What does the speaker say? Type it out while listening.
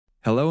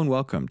Hello and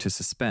welcome to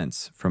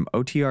Suspense from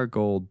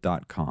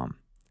OTRGold.com.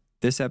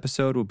 This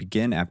episode will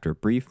begin after a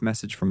brief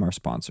message from our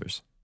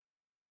sponsors.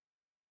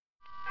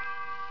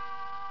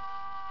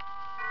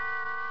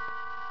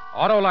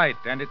 Autolite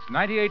and its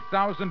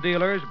 98,000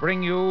 dealers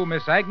bring you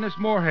Miss Agnes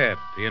Moorehead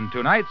in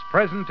tonight's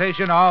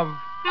presentation of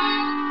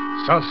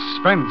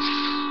Suspense.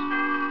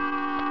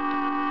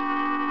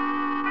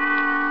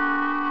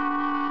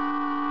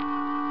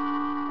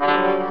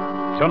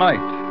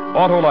 Tonight,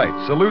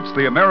 Autolite salutes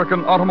the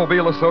American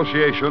Automobile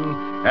Association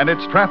and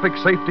its traffic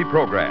safety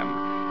program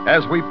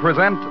as we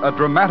present a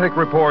dramatic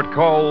report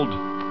called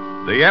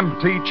The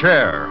Empty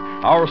Chair.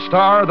 Our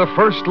star, the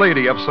First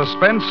Lady of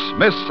Suspense,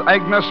 Miss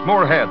Agnes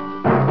Moorehead.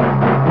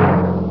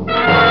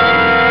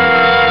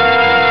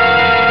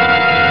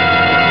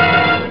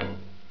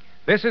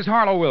 This is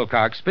Harlow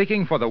Wilcox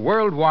speaking for the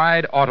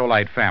worldwide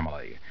Autolite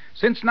family.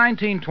 Since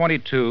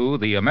 1922,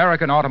 the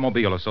American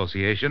Automobile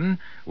Association,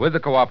 with the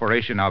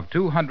cooperation of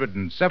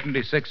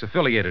 276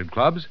 affiliated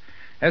clubs,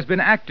 has been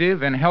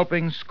active in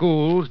helping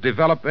schools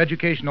develop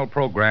educational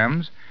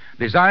programs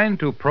designed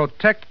to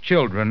protect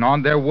children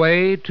on their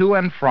way to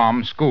and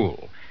from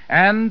school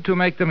and to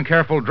make them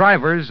careful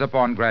drivers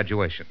upon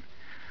graduation.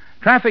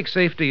 Traffic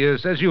safety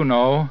is, as you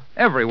know,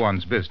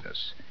 everyone's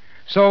business.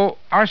 So,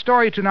 our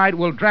story tonight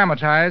will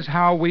dramatize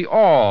how we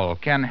all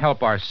can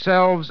help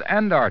ourselves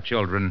and our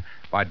children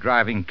by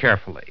driving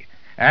carefully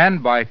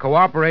and by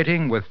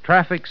cooperating with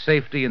traffic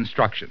safety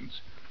instructions.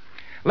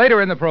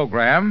 Later in the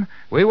program,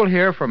 we will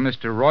hear from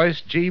Mr.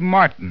 Royce G.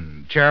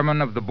 Martin,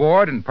 chairman of the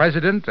board and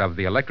president of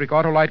the Electric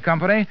Autolite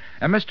Company,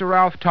 and Mr.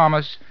 Ralph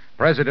Thomas,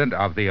 president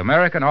of the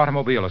American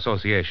Automobile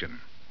Association.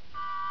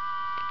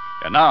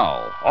 And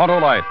now,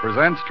 Autolite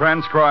presents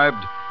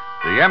transcribed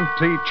The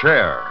Empty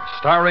Chair,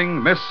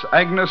 starring Miss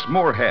Agnes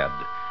Moorehead,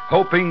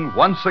 hoping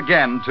once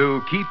again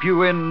to keep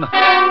you in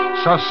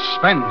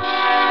suspense.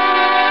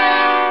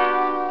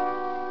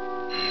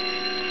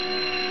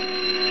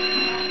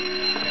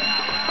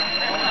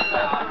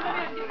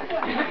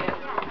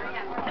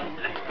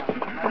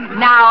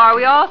 Now, are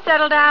we all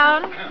settled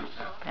down?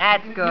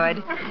 That's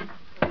good.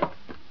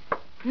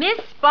 Miss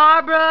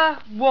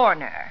Barbara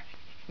Warner.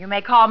 You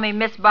may call me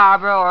Miss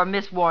Barbara or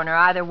Miss Warner,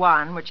 either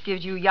one, which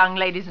gives you young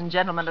ladies and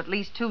gentlemen at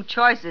least two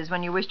choices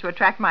when you wish to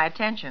attract my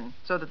attention,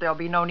 so that there'll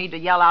be no need to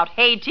yell out,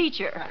 "Hey,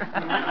 teacher."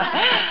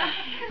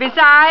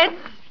 Besides,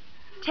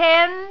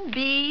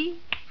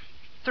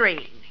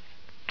 10B3.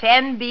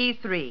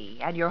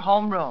 10B3 at your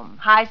homeroom,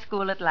 high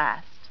school at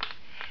last.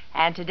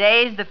 And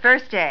today's the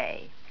first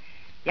day.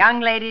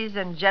 Young ladies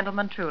and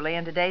gentlemen, truly,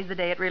 and today's the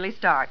day it really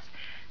starts.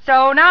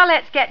 So now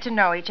let's get to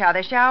know each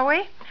other, shall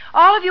we?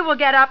 All of you will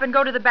get up and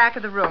go to the back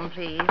of the room,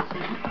 please.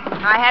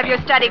 I have your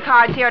study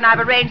cards here, and I've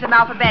arranged them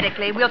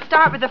alphabetically. We'll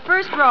start with the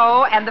first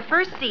row and the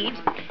first seat,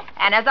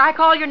 and as I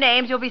call your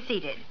names, you'll be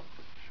seated.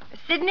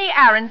 Sidney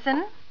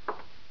Aronson,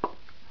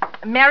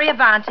 Mary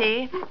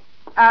Avanti,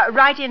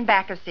 right in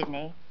back of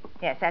Sidney.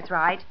 Yes, that's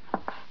right.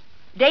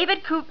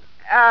 David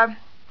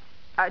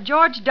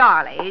George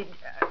Darley.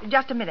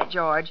 Just a minute,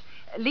 George.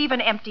 Leave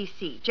an empty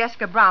seat.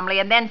 Jessica Bromley,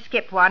 and then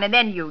skip one, and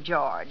then you,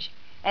 George.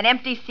 An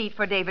empty seat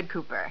for David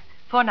Cooper.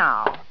 For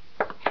now.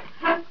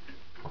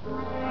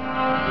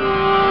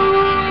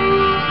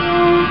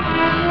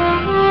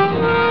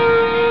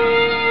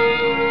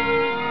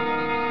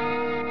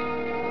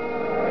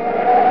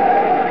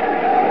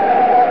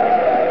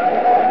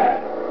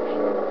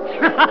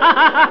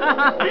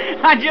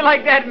 How'd you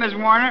like that, Miss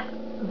Warner?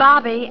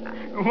 Bobby.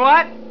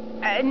 What?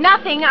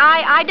 Nothing.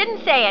 I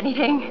didn't say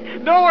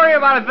anything. Don't worry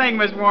about a thing,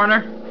 Miss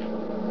Warner.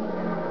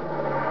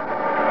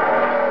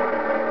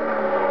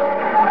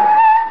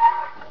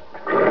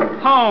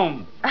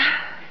 Home.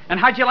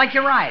 And how'd you like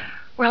your ride?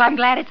 Well, I'm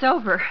glad it's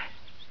over.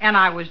 And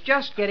I was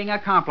just getting a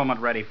compliment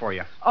ready for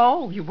you.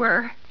 Oh, you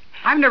were?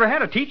 I've never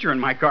had a teacher in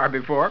my car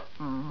before.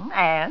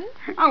 And?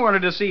 I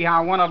wanted to see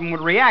how one of them would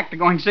react to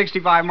going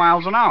 65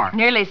 miles an hour.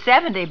 Nearly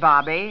 70,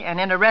 Bobby, and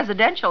in a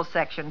residential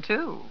section,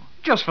 too.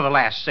 Just for the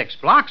last 6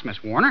 blocks,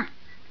 Miss Warner.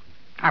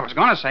 I was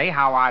going to say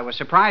how I was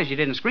surprised you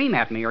didn't scream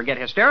at me or get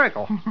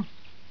hysterical.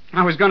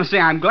 I was going to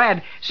say I'm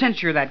glad,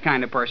 since you're that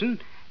kind of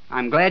person,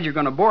 I'm glad you're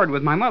going to board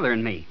with my mother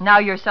and me. Now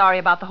you're sorry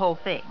about the whole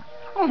thing.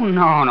 Oh,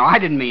 no, I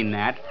didn't mean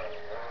that.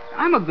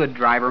 I'm a good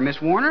driver, Miss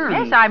Warner.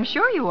 Yes, I'm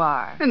sure you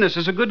are. And this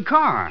is a good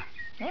car.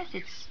 Yes,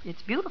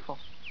 it's beautiful.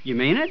 You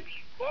mean it?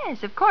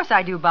 Yes, of course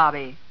I do,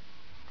 Bobby.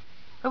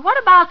 But what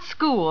about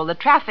school, the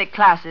traffic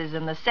classes,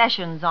 and the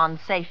sessions on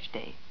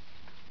safety?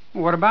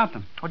 What about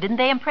them? Well, didn't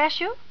they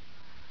impress you?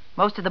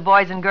 Most of the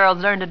boys and girls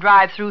learned to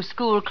drive through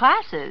school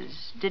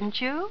classes, didn't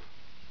you?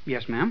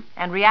 Yes, ma'am.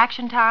 And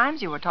reaction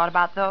times, you were taught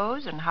about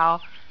those, and how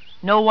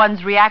no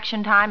one's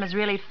reaction time is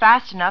really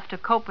fast enough to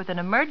cope with an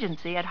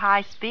emergency at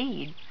high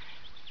speed.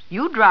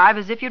 You drive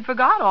as if you'd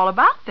forgot all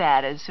about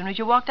that as soon as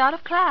you walked out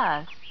of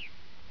class.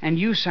 And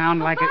you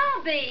sound like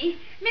Bobby,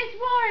 Miss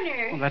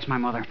Warner. Oh, that's my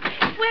mother.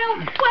 Well,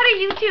 what are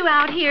you two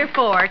out here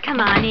for? Come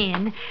on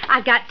in.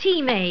 I've got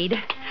tea made.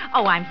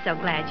 Oh, I'm so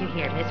glad you're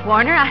here, Miss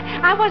Warner.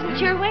 I wasn't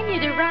sure when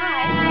you'd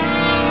arrive.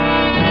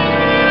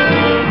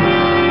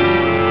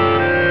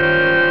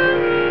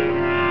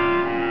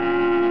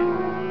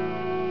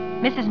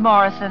 Mrs.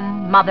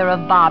 Morrison, mother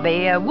of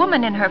Bobby, a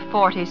woman in her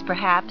 40s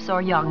perhaps,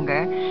 or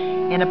younger,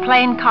 in a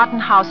plain cotton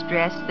house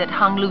dress that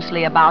hung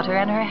loosely about her,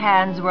 and her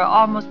hands were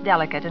almost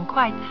delicate and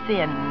quite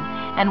thin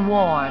and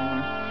worn.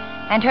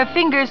 And her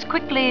fingers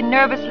quickly,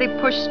 nervously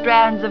pushed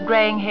strands of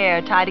graying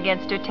hair tied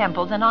against her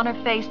temples, and on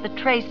her face the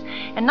trace,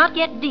 and not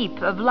yet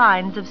deep, of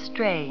lines of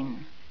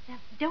strain. Now,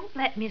 don't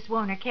let Miss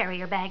Warner carry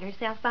her bag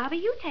herself, Bobby.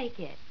 You take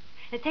it.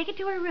 Now, take it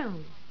to her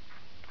room.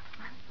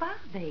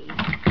 Bobby.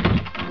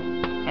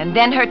 And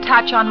then her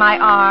touch on my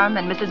arm,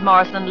 and Mrs.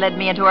 Morrison led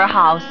me into her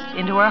house,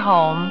 into her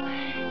home,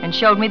 and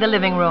showed me the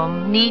living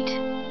room, neat,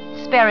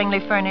 sparingly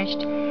furnished,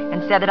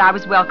 and said that I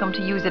was welcome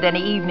to use it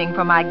any evening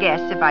for my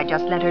guests if I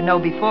just let her know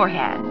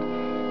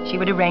beforehand. She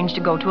would arrange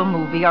to go to a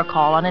movie or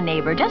call on a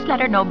neighbor. Just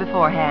let her know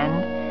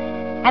beforehand.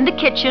 And the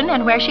kitchen,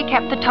 and where she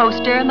kept the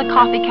toaster and the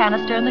coffee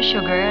canister and the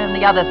sugar and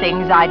the other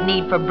things I'd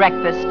need for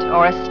breakfast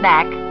or a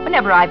snack,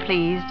 whenever I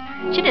pleased.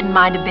 She didn't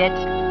mind a bit.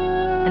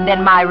 And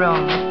then my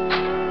room.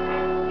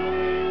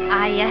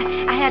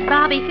 I had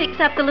Bobby fix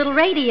up the little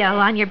radio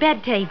on your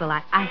bed table.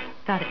 I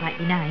thought it might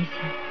be nice.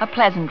 A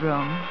pleasant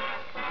room.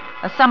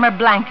 A summer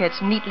blanket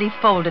neatly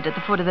folded at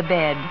the foot of the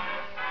bed.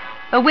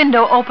 A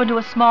window open to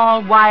a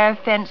small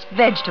wire-fenced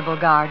vegetable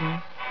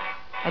garden.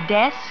 A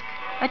desk,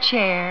 a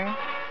chair,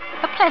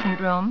 a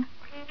pleasant room.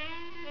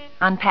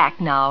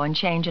 Unpack now and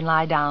change and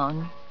lie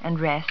down and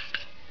rest.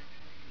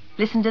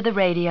 Listen to the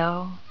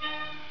radio.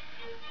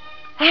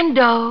 And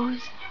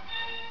doze.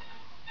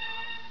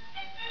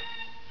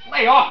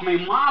 Lay off me,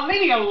 Ma.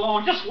 Leave me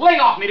alone. Just lay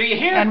off me, do you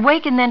hear? And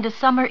waken then to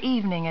summer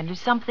evening and to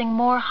something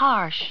more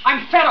harsh.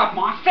 I'm fed up,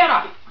 Ma. Fed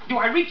up. Do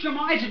I reach you,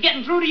 Ma? Is it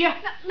getting through to you?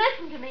 Now,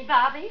 listen to me,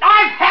 Bobby.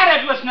 I've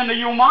had it listening to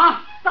you, Ma.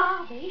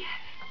 Bobby,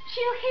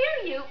 she'll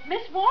hear you.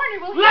 Miss Warner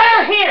will Let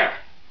her hear.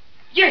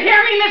 You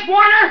hear me, Miss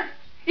Warner?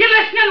 You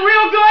listening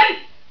real good?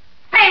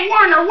 Hey,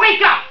 Warner,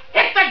 wake up.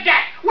 Hit the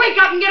deck. Wake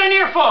up and get an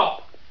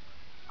earful.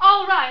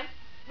 All right.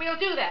 We'll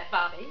do that,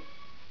 Bobby.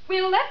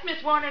 We'll let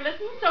Miss Warner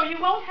listen so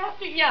you won't have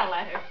to yell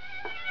at her.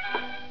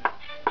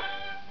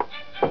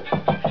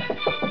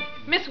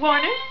 Miss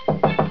Warner?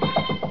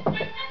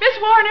 Miss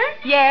Warner?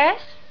 Yes?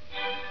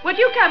 Would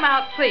you come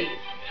out, please?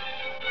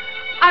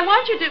 I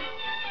want you to...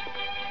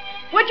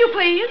 Would you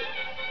please?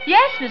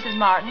 Yes, Mrs.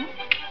 Martin.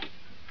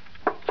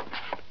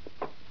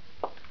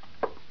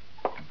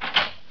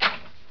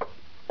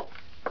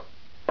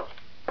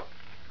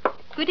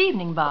 Good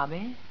evening,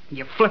 Bobby.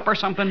 You flip or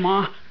something,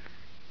 Ma?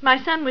 My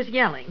son was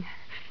yelling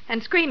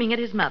and screaming at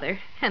his mother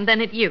and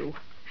then at you.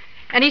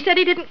 And he said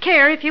he didn't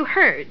care if you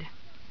heard.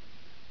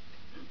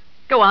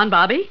 Go on,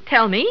 Bobby.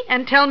 Tell me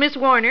and tell Miss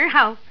Warner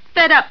how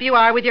fed up you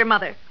are with your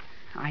mother.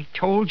 I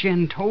told you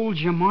and told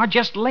you, Ma.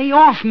 Just lay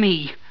off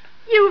me.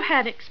 You've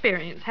had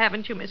experience,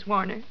 haven't you, Miss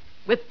Warner?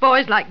 With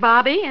boys like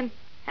Bobby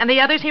and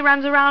the others he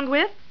runs around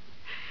with.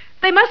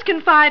 They must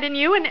confide in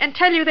you and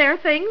tell you their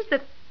things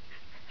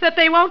that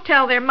they won't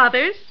tell their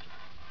mothers.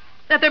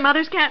 That their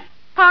mothers can't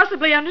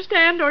possibly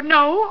understand or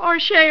know or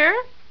share.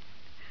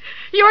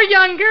 You're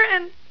younger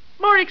and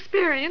more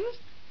experienced.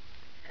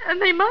 And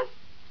they must.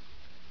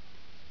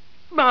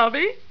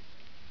 Bobby?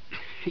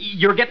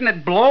 You're getting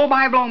it blow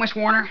by blow, Miss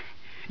Warner.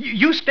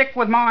 You stick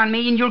with Ma and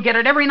me, and you'll get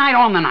it every night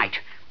on the night.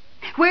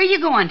 Where are you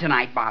going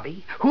tonight,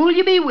 Bobby? Who'll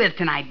you be with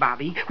tonight,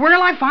 Bobby?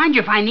 Where'll I find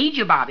you if I need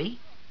you, Bobby?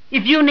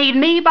 If you need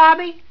me,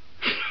 Bobby?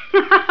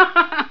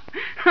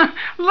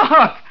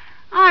 Look,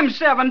 I'm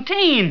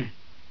 17.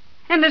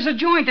 And there's a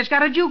joint that's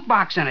got a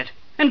jukebox in it.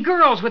 And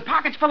girls with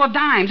pockets full of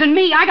dimes. And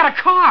me, I got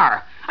a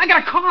car.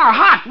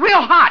 Hot,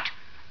 real hot.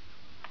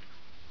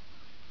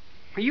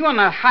 You and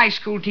the high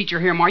school teacher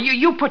here, Ma,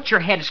 you put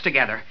your heads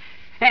together.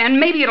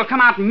 And maybe it'll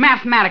come out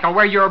mathematical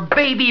where your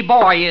baby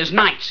boy is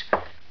nice.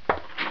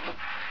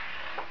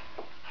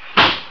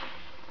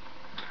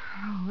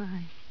 Oh,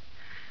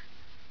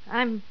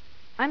 I'm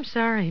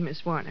sorry,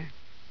 Miss Warner.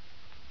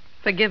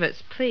 Forgive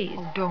us, please.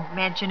 Oh, don't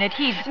mention it.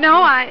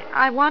 No,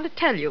 I want to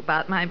tell you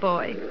about my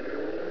boy.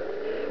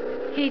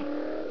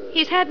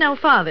 He's had no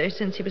father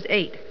since he was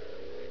 8.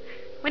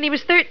 When he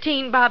was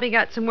 13, Bobby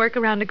got some work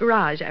around the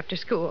garage after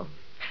school.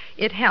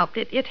 It helped.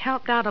 It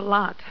helped out a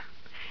lot.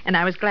 And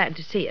I was glad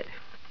to see it.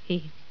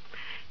 He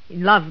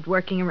loved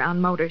working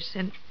around motors.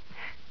 And,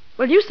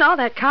 well, you saw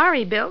that car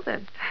he built.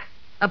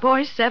 A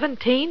boy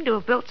 17 to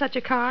have built such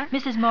a car.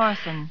 Mrs.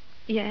 Morrison.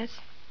 Yes?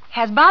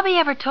 Has Bobby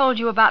ever told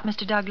you about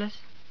Mr. Douglas?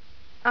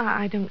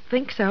 I don't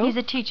think so. He's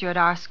a teacher at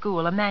our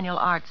school, a manual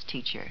arts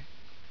teacher.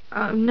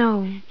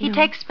 No. He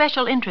takes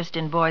special interest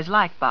in boys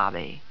like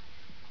Bobby.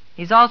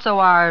 He's also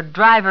our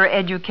driver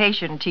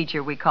education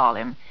teacher, we call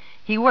him.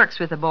 He works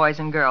with the boys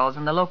and girls,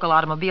 and the local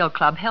automobile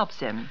club helps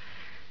him.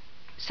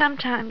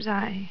 Sometimes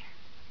I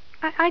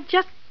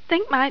just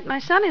think my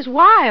son is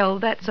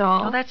wild, that's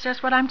all. Well, that's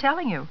just what I'm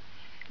telling you.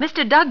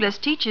 Mr. Douglas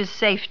teaches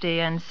safety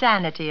and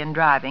sanity in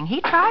driving.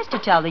 He tries to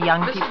tell the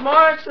young people... Mrs.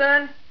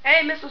 Morrison!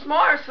 Hey, Mrs.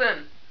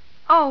 Morrison!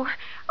 Oh,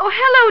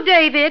 hello,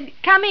 David.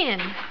 Come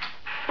in.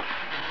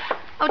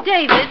 Oh,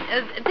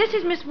 David, this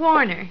is Miss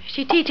Warner.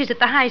 She teaches at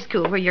the high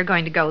school where you're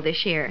going to go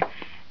this year.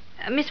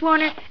 Miss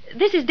Warner,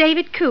 this is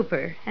David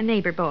Cooper, a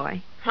neighbor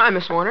boy. Hi,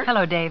 Miss Warner.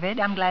 Hello, David.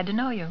 I'm glad to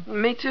know you.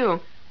 Me too.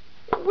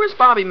 Where's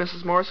Bobby,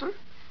 Mrs. Morrison?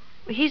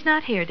 He's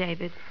not here,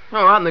 David.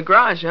 Oh, out in the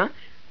garage, huh?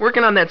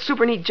 Working on that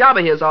super neat job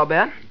of his, I'll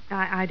bet.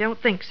 I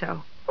don't think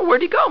so. Well,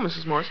 where'd he go,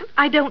 Mrs. Morrison?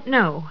 I don't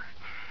know.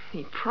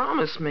 He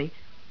promised me.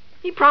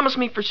 He promised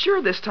me for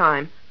sure this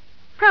time.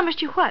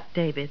 Promised you what,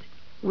 David?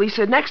 Well, he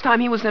said next time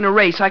he was in a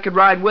race, I could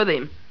ride with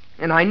him.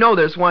 And I know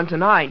there's one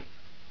tonight.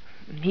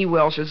 He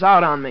Welshes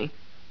out on me.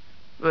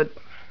 But,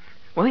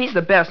 well, he's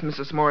the best,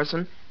 Mrs.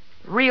 Morrison.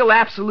 Real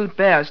absolute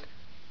best.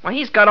 Why,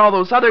 he's got all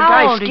those other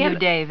guys... How old are you,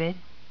 David?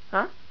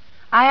 Huh?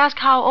 I asked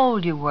how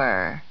old you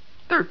were.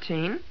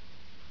 13.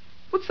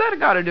 What's that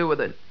got to do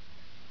with it?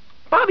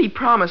 Bobby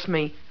promised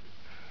me.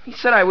 He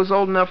said I was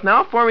old enough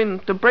now for him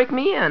to break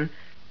me in.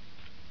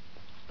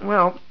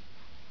 Well,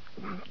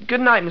 good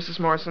night, Mrs.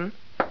 Morrison.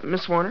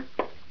 Miss Warner.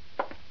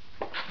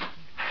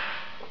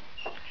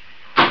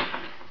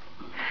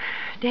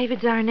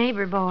 David's our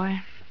neighbor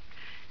boy.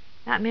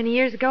 Not many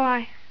years ago,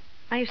 I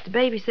used to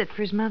babysit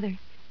for his mother.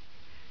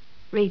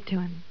 Read to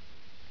him,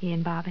 he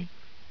and Bobby.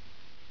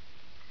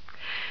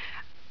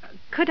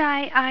 Could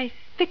I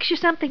fix you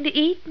something to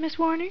eat, Miss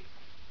Warner?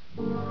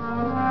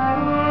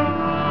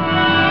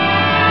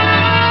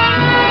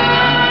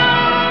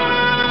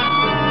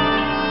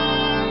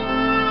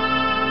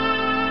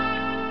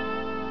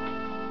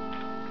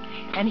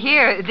 And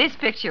here, this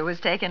picture was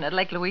taken at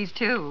Lake Louise,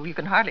 too. You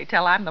can hardly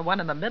tell I'm the one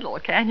in the middle,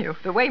 can you?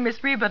 The way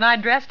Miss Reba and I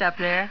dressed up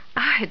there.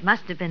 Oh, it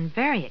must have been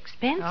very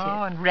expensive.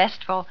 Oh, and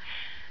restful.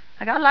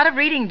 I got a lot of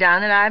reading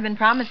done, and I've been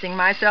promising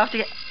myself to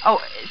get... Oh,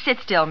 sit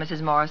still,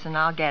 Mrs. Morrison.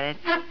 I'll get it.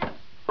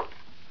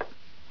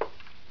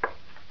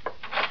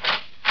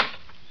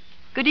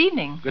 Good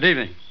evening. Good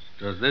evening.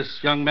 Does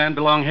this young man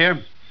belong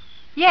here?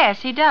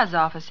 Yes, he does,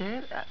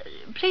 officer.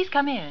 Please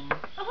come in.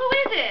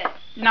 Who is it?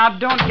 Now,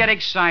 don't get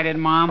excited,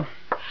 Mom.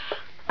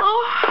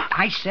 Oh,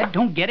 I said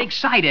don't get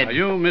excited. Are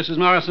you Mrs.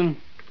 Morrison?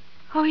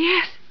 oh,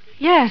 yes.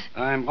 Yes.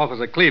 I'm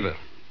Officer Cleaver.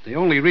 The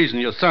only reason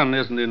your son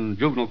isn't in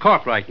juvenile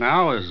court right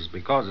now is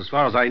because, as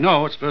far as I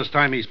know, it's the first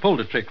time he's pulled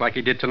a trick like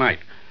he did tonight.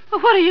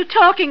 Well, what are you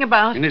talking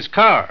about? In his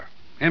car,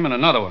 him and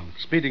another one,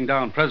 speeding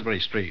down Presbury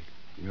Street.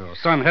 Your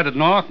son headed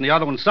north and the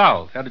other one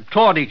south, headed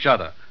toward each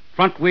other.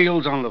 Front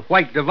wheels on the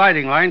white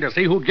dividing line to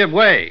see who'd give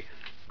way.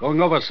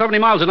 Going over 70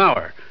 miles an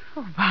hour.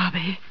 Oh,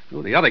 Bobby.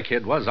 Who the other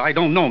kid was, I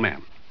don't know,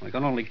 ma'am. I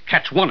can only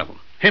catch one of them.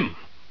 Him.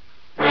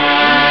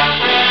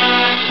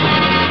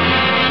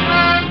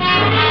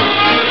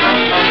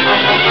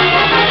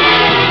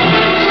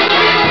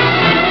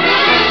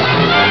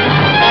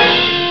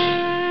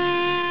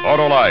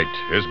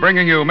 Autolite is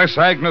bringing you Miss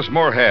Agnes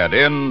Moorehead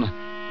in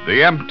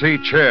The Empty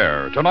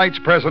Chair, tonight's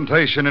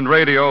presentation in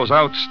radio's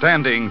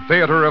outstanding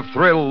theater of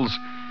thrills,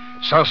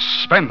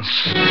 Suspense.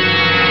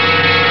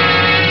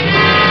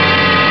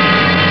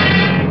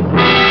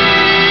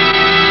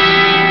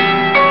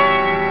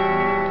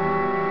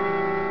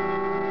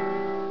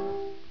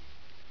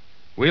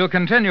 We'll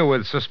continue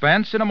with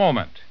Suspense in a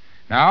moment.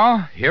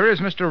 Now, here is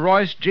Mr.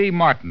 Royce G.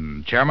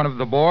 Martin, chairman of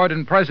the board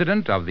and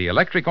president of the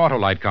Electric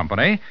Autolite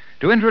Company,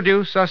 to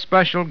introduce a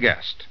special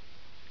guest.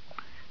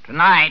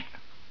 Tonight,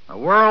 the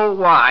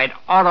worldwide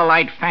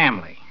Autolite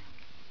family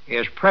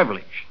is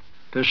privileged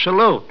to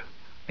salute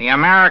the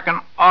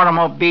American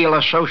Automobile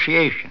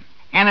Association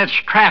and its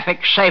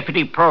traffic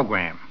safety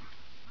program.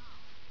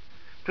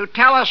 To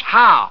tell us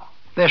how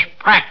this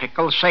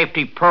practical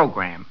safety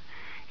program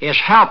is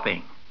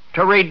helping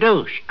to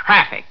reduce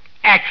traffic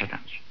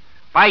accidents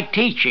by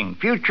teaching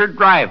future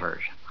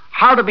drivers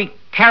how to be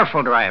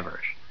careful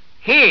drivers.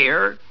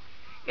 Here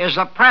is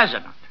the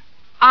president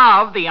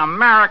of the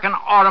American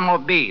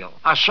Automobile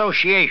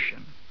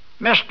Association,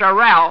 Mr.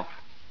 Ralph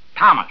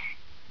Thomas.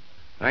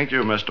 Thank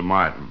you, Mr.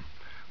 Martin.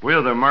 We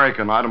of the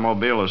American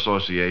Automobile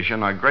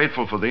Association are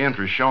grateful for the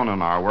interest shown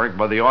in our work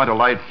by the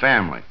Autolite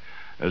family,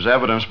 as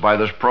evidenced by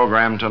this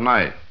program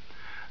tonight.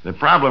 The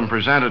problem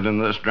presented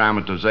in this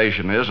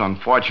dramatization is,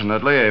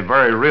 unfortunately, a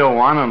very real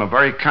one and a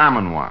very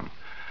common one.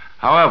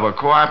 However,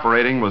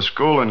 cooperating with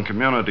school and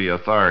community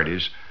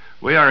authorities,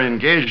 we are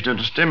engaged in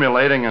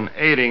stimulating and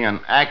aiding an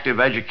active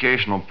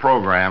educational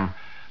program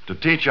to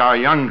teach our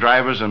young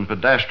drivers and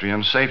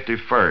pedestrians safety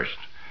first.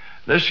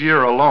 This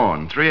year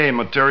alone, 3A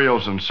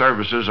materials and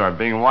services are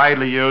being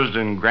widely used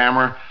in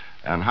grammar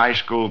and high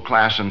school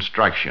class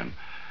instruction.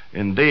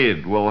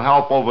 Indeed, will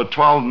help over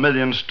 12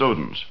 million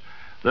students.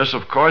 This,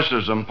 of course,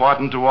 is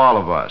important to all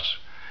of us.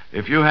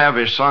 If you have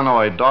a son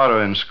or a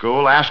daughter in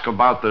school, ask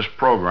about this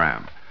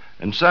program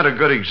and set a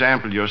good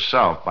example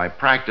yourself by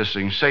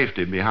practicing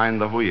safety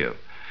behind the wheel.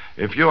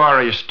 If you are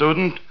a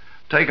student,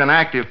 take an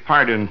active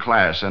part in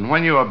class, and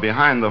when you are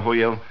behind the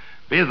wheel,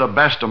 be the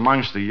best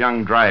amongst the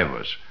young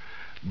drivers.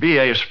 Be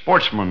a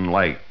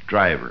sportsman-like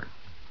driver.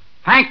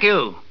 Thank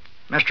you,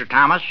 Mr.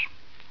 Thomas.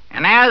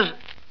 And as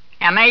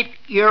an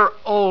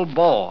 8-year-old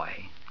boy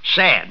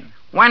said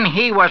when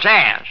he was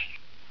asked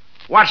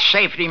what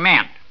safety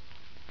meant,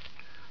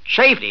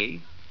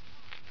 safety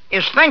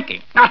is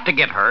thinking not to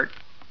get hurt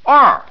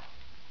or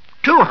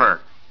to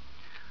hurt.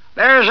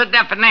 There's a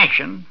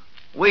definition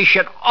we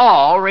should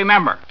all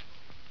remember.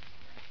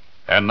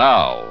 And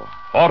now,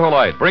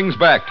 Autolite brings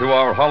back to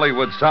our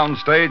Hollywood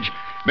soundstage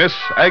Miss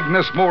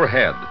Agnes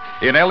Moorehead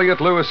in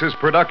Elliot Lewis's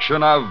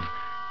production of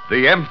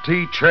The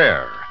Empty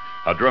Chair,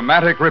 a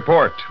dramatic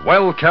report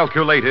well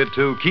calculated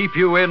to keep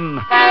you in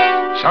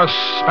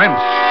suspense.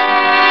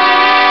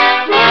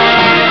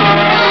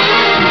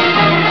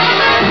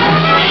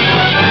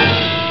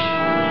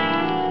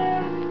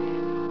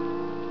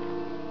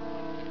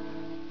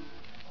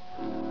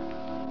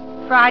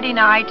 Friday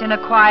night in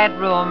a quiet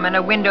room and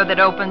a window that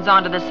opens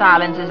onto the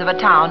silences of a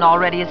town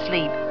already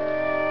asleep.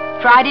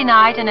 Friday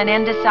night in an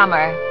end of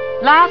summer.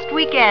 Last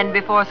weekend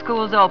before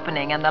school's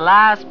opening and the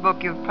last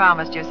book you've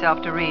promised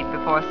yourself to read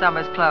before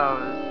summer's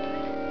close.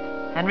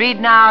 And read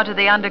now to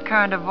the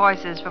undercurrent of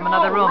voices from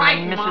another room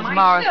in Mrs.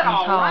 Morrison's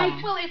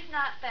home. Well, it's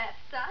not that,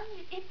 son.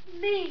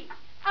 It's me.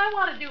 I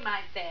want to do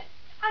my best.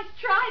 I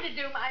try to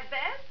do my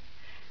best.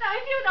 Now,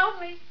 if you'd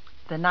only...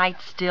 The night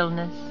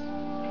stillness.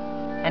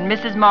 And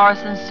Mrs.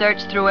 Morrison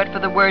searched through it for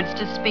the words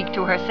to speak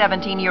to her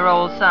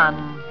 17-year-old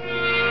son.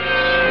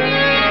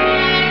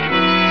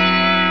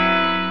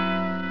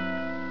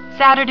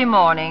 Saturday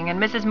morning, and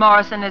Mrs.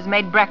 Morrison has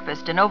made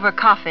breakfast and over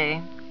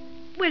coffee.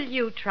 Will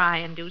you try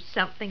and do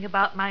something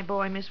about my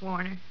boy, Miss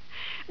Warner?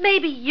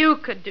 Maybe you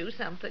could do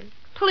something.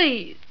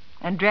 Please.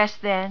 And dress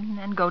then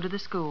and go to the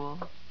school.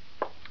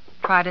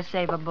 Try to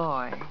save a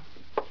boy.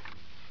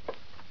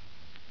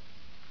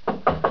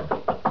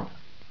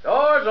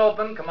 Door's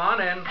open. Come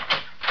on in.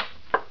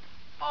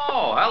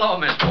 Oh, hello,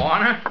 Miss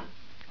Warner.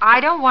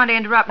 I don't want to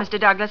interrupt, Mr.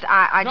 Douglas.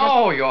 I just...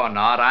 No, you're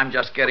not. I'm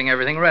just getting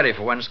everything ready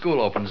for when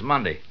school opens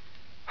Monday.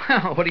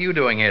 What are you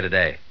doing here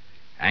today?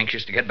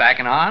 Anxious to get back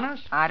in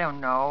harness? I don't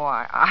know.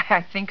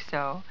 I think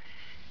so.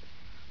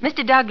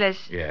 Mr. Douglas.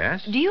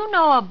 Yes? Do you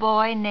know a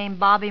boy named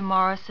Bobby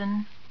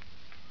Morrison?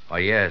 Oh,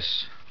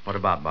 yes. What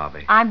about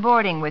Bobby? I'm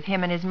boarding with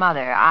him and his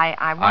mother.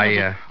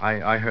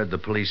 I heard the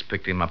police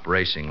picked him up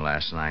racing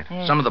last night.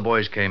 Yes. Some of the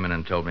boys came in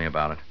and told me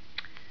about it.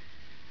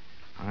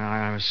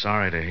 I was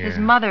sorry to hear. His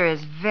mother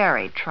is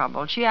very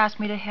troubled. She asked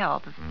me to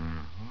help. Mm-hmm.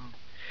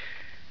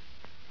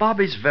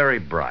 Bobby's very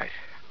bright.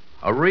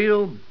 A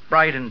real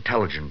bright,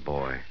 intelligent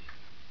boy.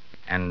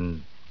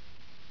 And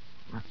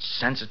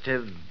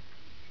sensitive.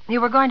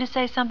 You were going to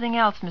say something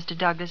else, Mr.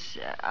 Douglas,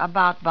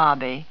 about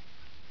Bobby.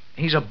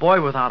 He's a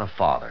boy without a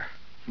father.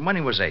 From when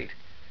he was 8.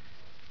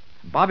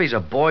 Bobby's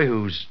a boy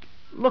who's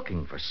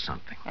looking for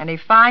something. And he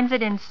finds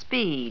it in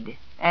speed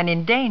and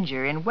in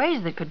danger in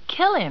ways that could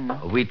kill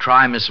him. We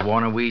try, Miss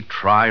Warner. We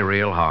try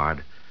real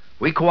hard.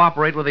 We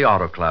cooperate with the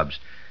auto clubs.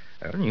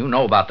 You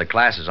know about the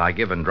classes I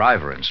give in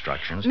driver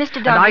instructions. Mr.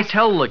 Douglas... And I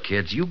tell the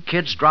kids, you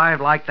kids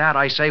drive like that,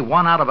 I say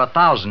 1 out of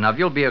 1,000 of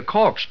you'll be a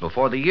corpse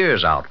before the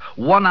year's out.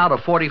 1 out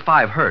of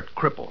 45 hurt,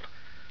 crippled.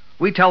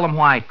 We tell them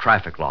why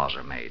traffic laws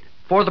are made.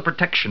 For the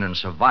protection and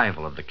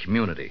survival of the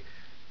community.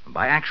 And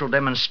by actual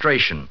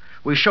demonstration,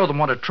 we show them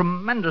what a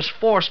tremendous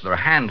force they're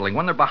handling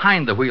when they're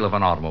behind the wheel of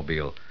an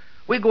automobile.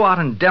 We go out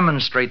and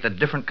demonstrate the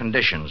different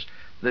conditions,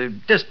 the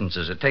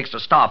distances it takes to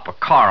stop a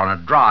car on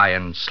a dry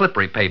and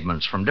slippery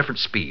pavements from different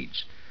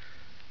speeds.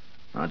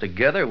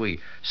 Together, we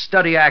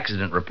study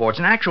accident reports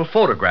and actual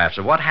photographs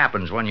of what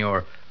happens when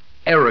you're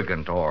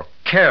arrogant or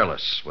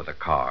careless with a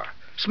car.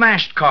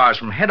 Smashed cars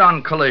from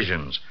head-on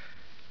collisions.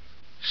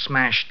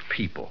 Smashed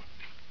people.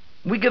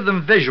 We give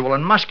them visual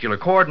and muscular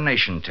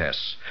coordination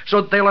tests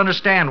so that they'll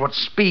understand what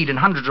speed and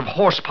hundreds of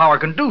horsepower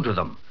can do to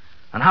them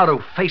and how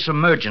to face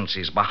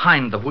emergencies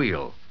behind the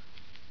wheel.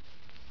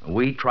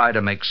 We try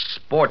to make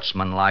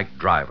sportsman-like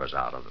drivers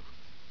out of them.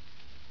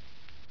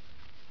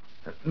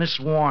 Miss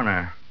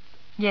Warner.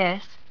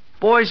 Yes?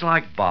 Boys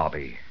like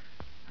Bobby,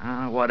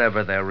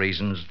 whatever their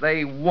reasons,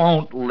 they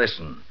won't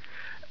listen.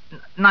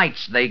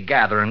 Nights they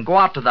gather and go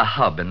out to the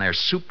hub in their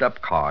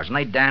souped-up cars, and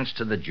they dance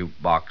to the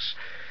jukebox.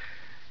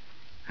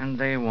 And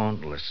they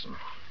won't listen.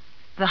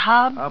 The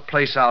hub? A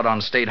place out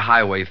on State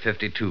Highway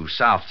 52,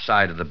 south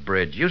side of the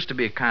bridge. Used to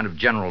be a kind of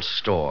general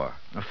store,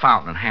 a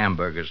fountain and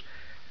hamburgers.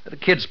 The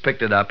kids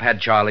picked it up,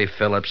 had Charlie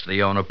Phillips,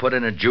 the owner, put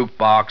in a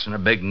jukebox and a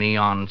big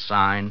neon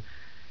sign.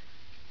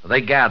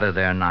 They gather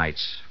there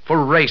nights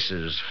for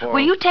races, for...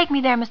 Will you take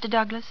me there, Mr.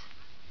 Douglas?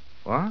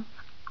 What?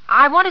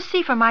 I want to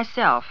see for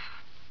myself.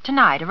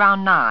 Tonight,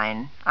 around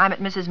 9. I'm at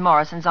Mrs.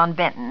 Morrison's on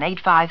Benton,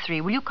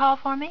 853. Will you call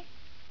for me?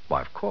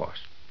 Why, of course.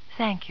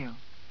 Thank you.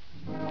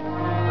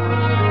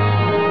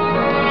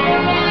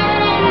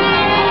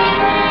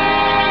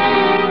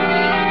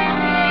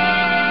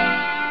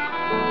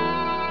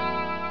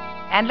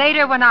 And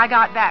later, when I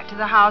got back to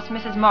the house,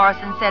 Mrs.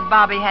 Morrison said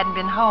Bobby hadn't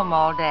been home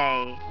all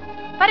day.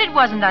 But it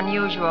wasn't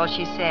unusual,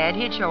 she said.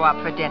 He'd show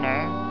up for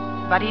dinner.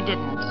 But he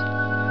didn't.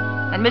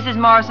 And Mrs.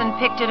 Morrison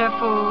picked at her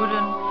food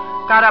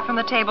and got up from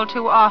the table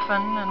too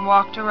often and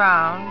walked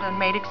around and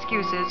made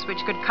excuses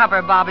which could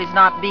cover Bobby's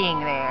not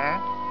being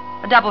there.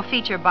 A double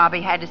feature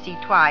Bobby had to see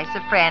twice.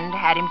 A friend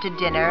had him to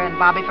dinner and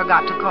Bobby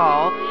forgot to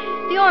call.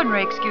 The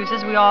ordinary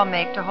excuses we all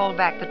make to hold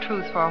back the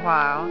truth for a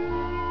while.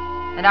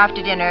 And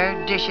after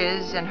dinner,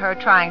 dishes and her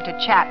trying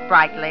to chat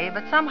brightly,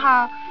 but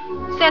somehow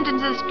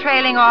sentences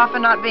trailing off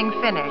and not being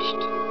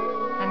finished.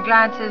 and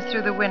glances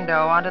through the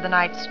window onto the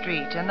night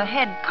street, and the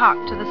head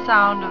cocked to the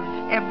sound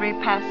of every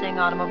passing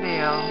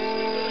automobile.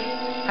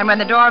 And when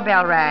the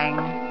doorbell rang,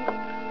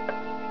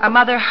 a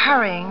mother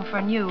hurrying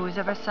for news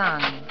of her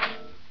son.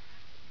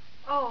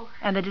 Oh,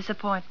 And the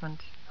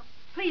disappointment.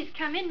 please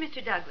come in,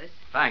 Mr. Douglas.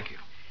 Thank you.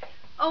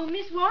 Oh,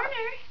 Miss Warner.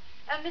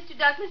 Mr.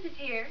 Douglas is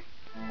here.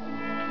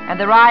 And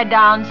the ride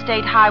down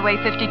State Highway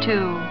 52,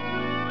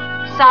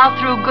 south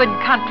through good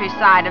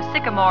countryside of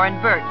sycamore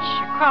and birch,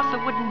 across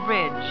a wooden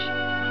bridge,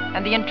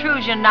 and the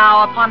intrusion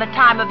now upon a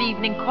time of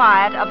evening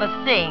quiet of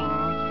a thing,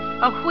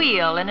 a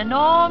wheel, an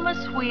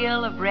enormous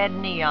wheel of red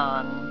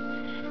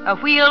neon, a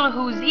wheel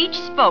whose each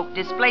spoke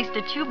displaced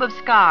a tube of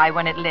sky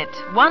when it lit,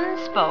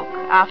 one spoke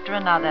after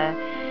another,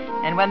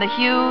 and when the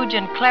huge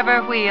and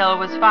clever wheel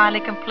was finally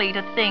complete,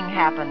 a thing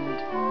happened.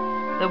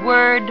 The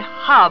word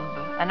hub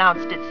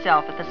announced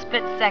itself at the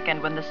split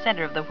second when the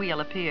center of the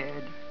wheel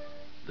appeared.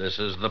 This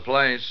is the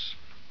place.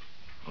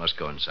 Let's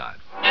go inside.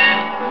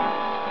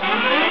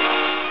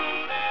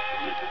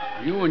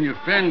 You and your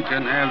friend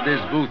can have this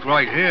booth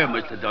right here,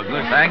 Mr.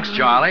 Douglas. Thanks,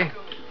 Charlie.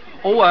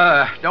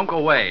 Oh, don't go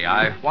away.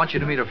 I want you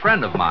to meet a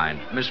friend of mine,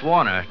 Miss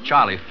Warner,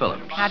 Charlie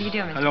Phillips. How do you do,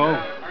 Mr. Hello.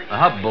 The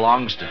hub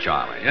belongs to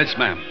Charlie. Yes,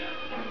 ma'am.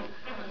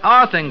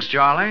 How are things,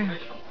 Charlie?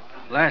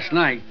 Last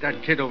night,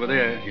 that kid over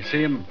there, you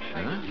see him?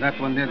 Huh? That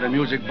one near the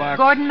music box?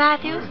 Gordon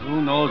Matthews?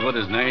 Who knows what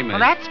his name is? Well,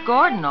 that's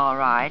Gordon, all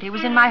right. He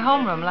was in my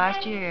homeroom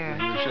last year.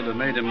 You should have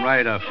made him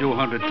write a few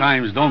hundred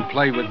times, don't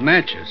play with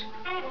matches.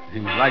 He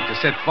would like to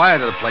set fire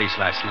to the place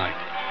last night.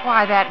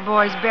 Why, that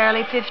boy's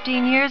barely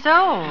 15 years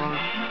old.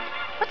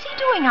 What's he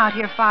doing out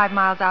here 5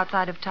 miles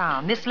outside of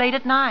town, this late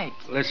at night?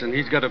 Listen,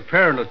 he's got a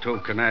parent or two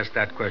can ask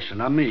that question,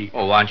 not me.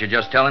 Well, why don't you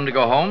just tell him to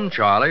go home,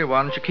 Charlie?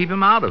 Why don't you keep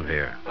him out of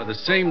here? For the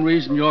same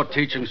reason you're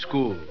teaching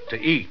school, to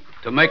eat,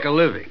 to make a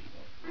living.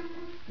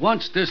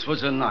 Once this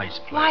was a nice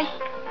place.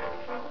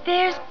 Why,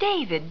 there's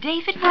David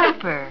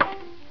Cooper.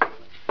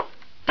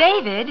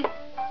 David?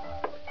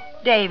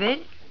 David?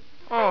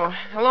 Oh,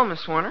 hello,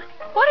 Miss Warner.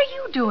 What are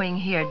you doing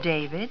here,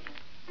 David?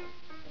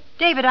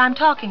 David, I'm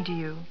talking to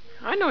you.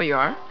 I know you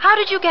are. How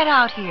did you get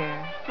out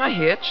here? I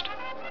hitched.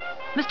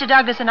 Mr.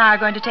 Douglas and I are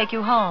going to take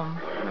you home.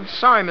 I'm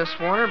sorry, Miss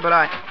Warner, but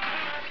I...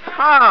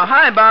 Oh,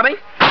 hi, Bobby.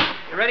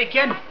 You ready,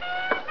 kid?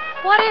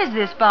 What is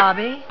this,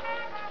 Bobby?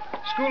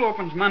 School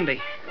opens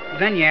Monday.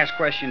 Then you ask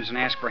questions and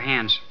ask for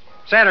hands.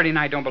 Saturday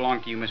night don't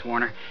belong to you, Miss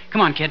Warner. Come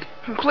on, kid.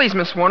 Please,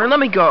 Miss Warner, let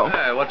me go.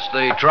 What's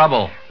the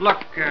trouble?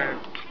 Look,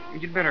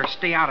 you'd better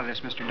stay out of this,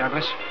 Mr.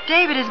 Douglas.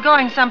 David is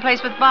going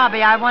someplace with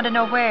Bobby. I want to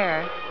know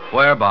where.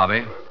 Where,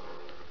 Bobby?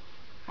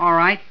 All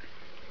right.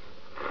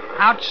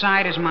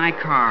 Outside is my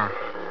car.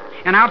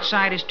 And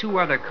outside is 2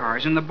 other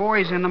cars, and the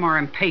boys in them are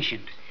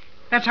impatient.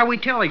 That's how we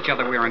tell each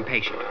other we're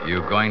impatient.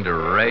 You going to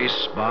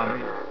race,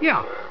 Bobby?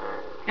 Yeah.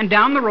 And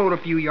down the road a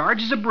few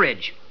yards is a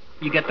bridge.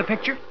 You get the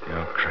picture?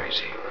 You're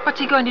crazy. What's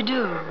he going to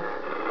do?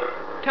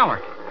 Tell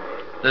her.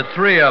 The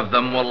 3 of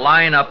them will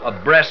line up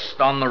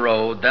abreast on the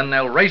road, then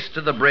they'll race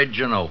to the bridge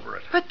and over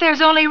it. But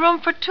there's only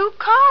room for 2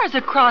 cars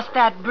across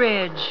that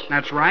bridge.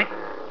 That's right.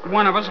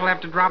 One of us will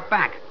have to drop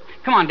back.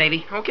 Come on,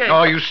 Davy. Okay.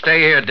 Oh, you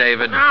stay here,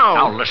 David. No.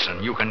 Now,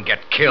 listen, you can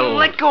get killed.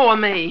 Let go of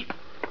me.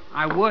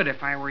 I would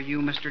if I were you,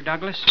 Mr.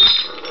 Douglas.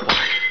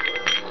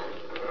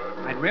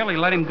 I'd really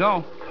let him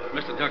go.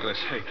 Mr. Douglas,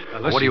 hey,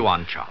 listen. What do you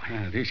want,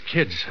 Charlie? These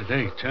kids,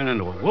 they turn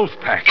into a wolf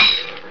pack.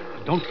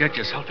 Don't get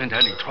yourself into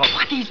any trouble.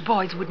 Why, these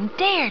boys wouldn't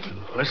dare to.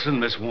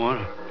 Listen, Miss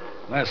Warner.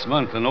 Last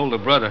month, an older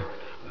brother,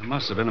 there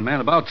must have been a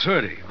man about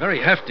 30,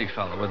 very hefty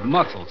fellow with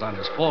muscles on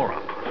his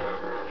forearm.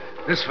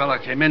 This fella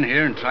came in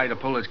here and tried to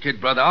pull his kid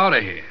brother out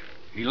of here.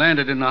 He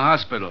landed in the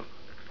hospital.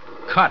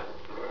 Cut.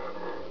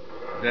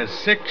 There's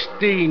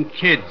 16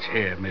 kids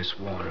here, Miss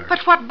Warner. But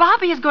what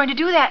Bobby is going to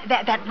do,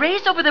 that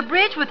race over the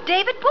bridge with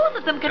David, both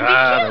of them can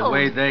be killed. The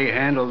way they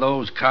handle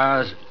those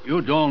cars,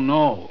 you don't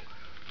know.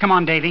 Come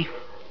on, Davy.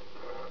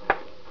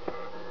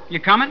 You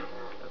coming?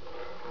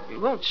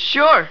 Well,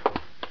 sure.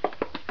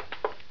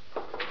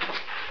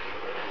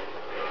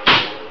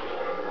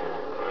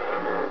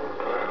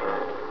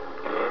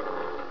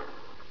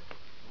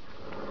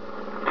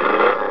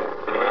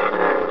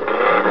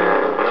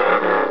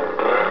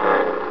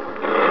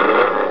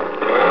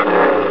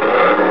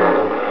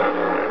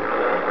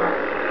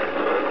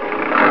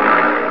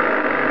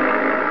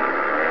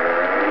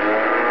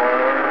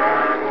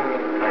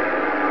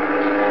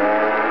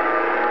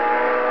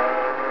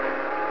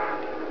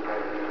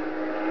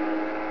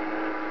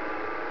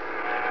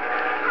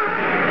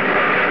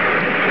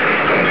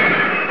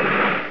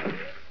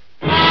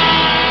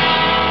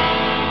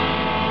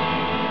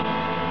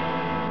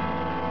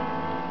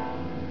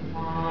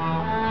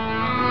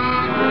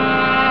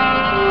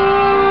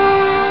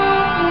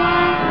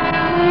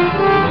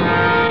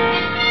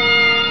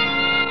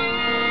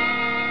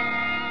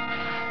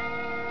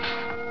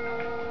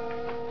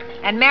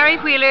 And Mary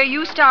Wheeler,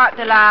 you start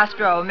the last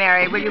row.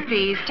 Mary, will you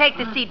please? Take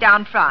the seat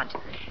down front.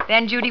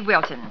 Then Judy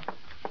Wilton.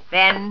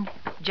 Then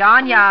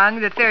John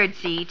Young, the 3rd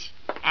seat.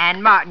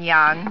 And Martin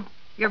Young.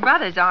 You're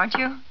brothers, aren't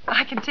you?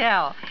 I can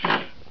tell.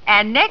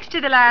 And next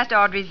to the last,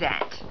 Audrey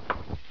Zant.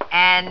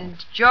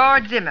 And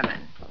George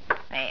Zimmerman.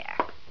 There.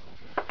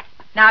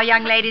 Now,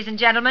 young ladies and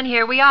gentlemen,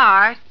 here we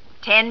are.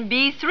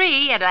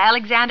 10B3 at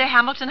Alexander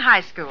Hamilton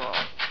High School.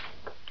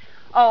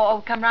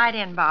 Oh, come right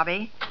in,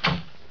 Bobby.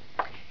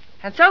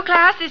 And so,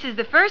 class, this is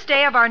the first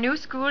day of our new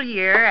school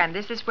year, and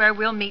this is where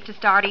we'll meet to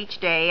start each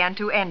day and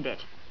to end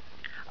it.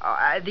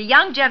 The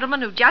young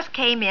gentleman who just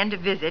came in to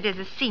visit is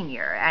a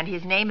senior, and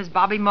his name is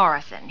Bobby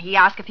Morrison. He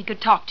asked if he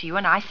could talk to you,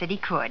 and I said he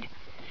could.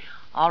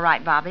 All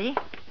right, Bobby.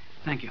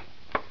 Thank you.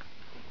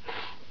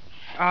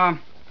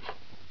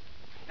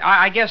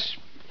 I guess,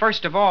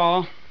 first of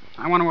all,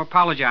 I want to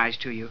apologize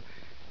to you.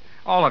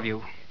 All of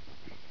you.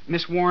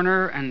 Miss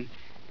Warner and,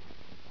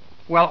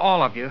 well,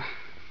 all of you,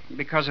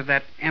 because of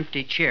that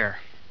empty chair.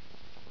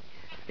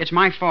 It's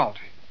my fault.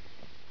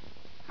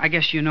 I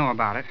guess you know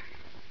about it.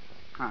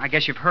 I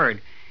guess you've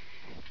heard.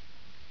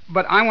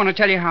 But I want to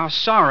tell you how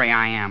sorry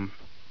I am.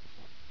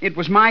 It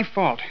was my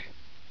fault.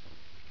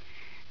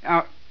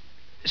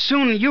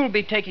 Soon you'll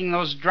be taking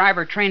those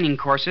driver training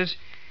courses,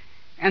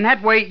 and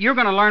that way you're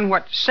going to learn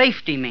what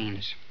safety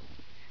means.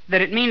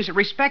 That it means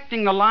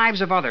respecting the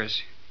lives of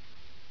others.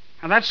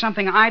 Now, that's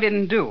something I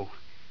didn't do.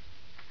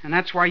 And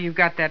that's why you've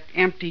got that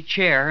empty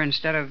chair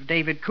instead of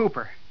David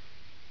Cooper.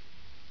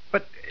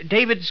 But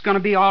David's going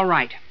to be all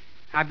right.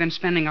 I've been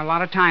spending a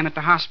lot of time at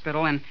the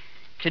hospital, and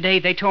today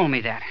they told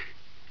me that.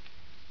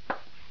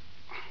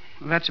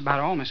 Well, that's about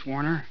all, Miss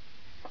Warner.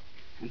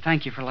 And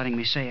thank you for letting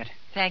me say it.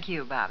 Thank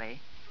you,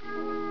 Bobby.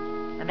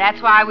 And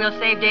that's why we'll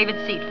save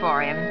David's seat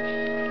for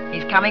him.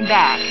 He's coming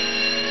back.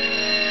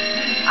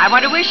 I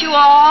want to wish you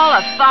all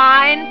a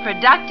fine,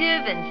 productive,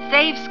 and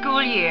safe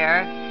school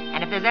year.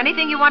 And if there's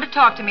anything you want to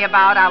talk to me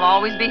about, I'll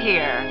always be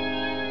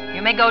here.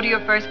 You may go to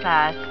your first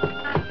class.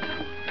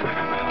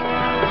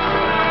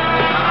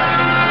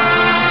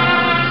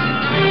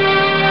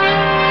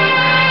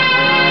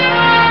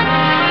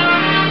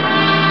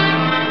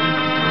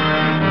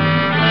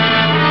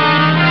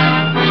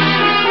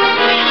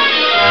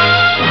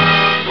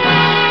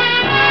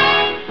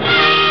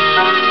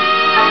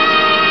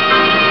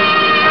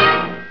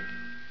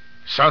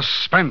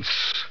 Suspense.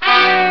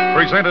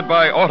 Presented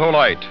by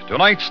Autolite.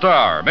 Tonight's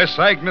star, Miss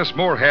Agnes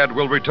Moorehead,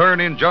 will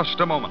return in just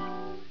a moment.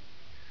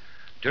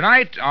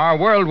 Tonight, our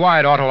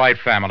worldwide Autolite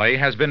family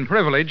has been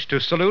privileged to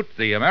salute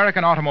the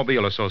American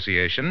Automobile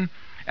Association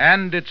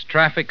and its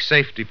traffic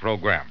safety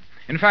program.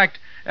 In fact,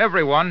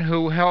 everyone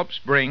who helps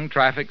bring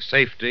traffic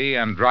safety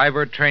and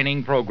driver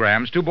training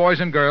programs to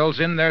boys and girls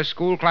in their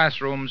school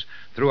classrooms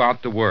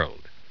throughout the world.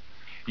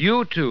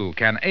 You, too,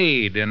 can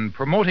aid in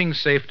promoting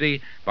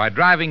safety by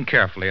driving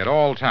carefully at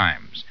all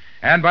times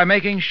and by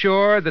making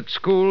sure that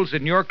schools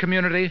in your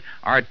community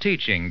are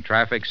teaching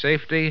traffic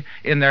safety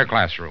in their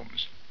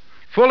classrooms.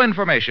 Full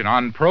information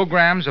on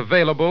programs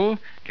available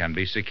can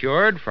be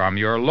secured from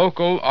your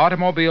local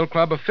automobile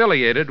club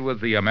affiliated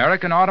with the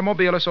American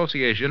Automobile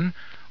Association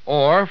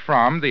or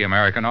from the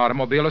American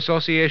Automobile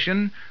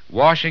Association,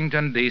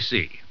 Washington,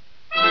 D.C.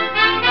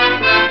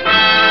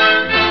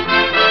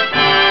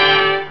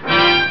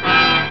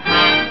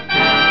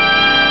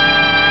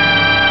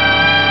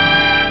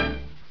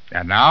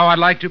 And now I'd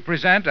like to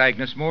present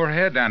Agnes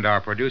Moorehead and our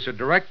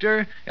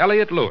producer-director,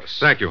 Elliot Lewis.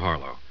 Thank you,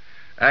 Harlow.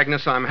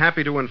 Agnes, I'm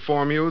happy to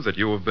inform you that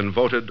you have been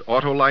voted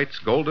Autolite's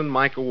Golden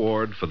Mike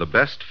Award for the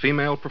best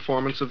female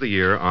performance of the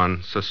year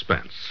on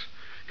Suspense.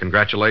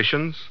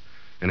 Congratulations,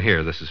 and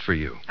here, this is for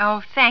you.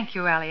 Oh, thank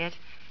you, Elliot.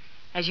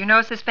 As you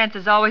know, Suspense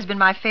has always been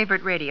my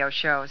favorite radio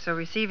show, so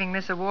receiving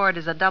this award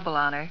is a double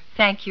honor.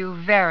 Thank you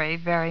very,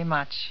 very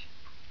much.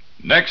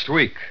 Next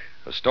week,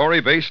 a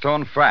story based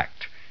on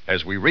fact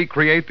as we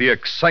recreate the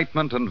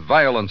excitement and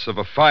violence of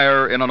a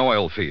fire in an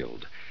oil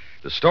field.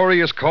 The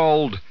story is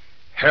called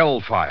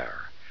Hellfire.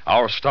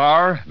 Our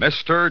star,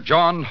 Mr.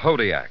 John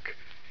Hodiak.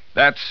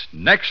 That's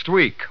next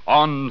week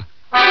on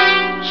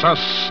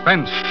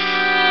Suspense.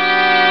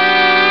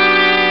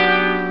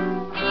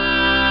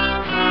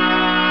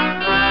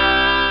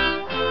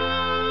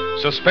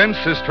 Suspense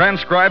is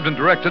transcribed and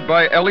directed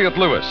by Elliot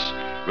Lewis,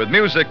 with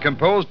music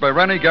composed by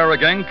Rennie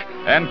Garrigank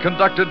and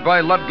conducted by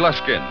Lud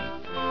Gluskin.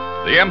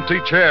 The Empty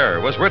Chair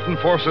was written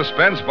for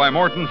Suspense by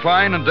Morton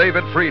Fine and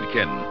David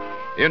Friedkin.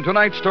 In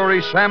tonight's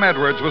story, Sam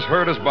Edwards was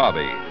heard as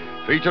Bobby.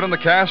 Featured in the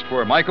cast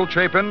were Michael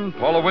Chapin,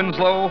 Paula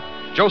Winslow,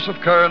 Joseph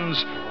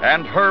Kearns,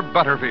 and Herb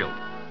Butterfield.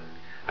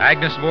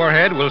 Agnes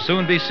Moorehead will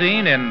soon be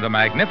seen in The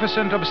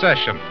Magnificent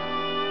Obsession.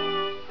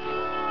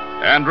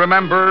 And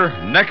remember,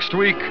 next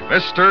week,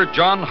 Mr.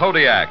 John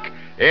Hodiak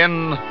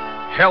in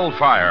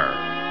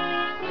Hellfire.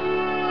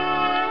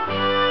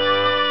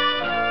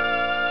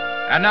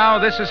 And now,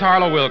 this is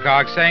Harlow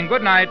Wilcox saying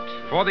good night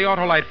for the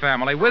Autolite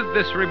family with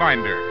this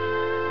reminder.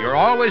 You're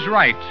always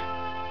right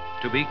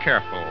to be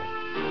careful.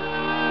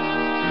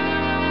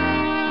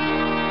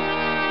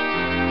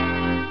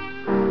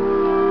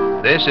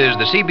 This is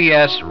the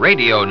CBS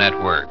Radio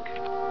Network.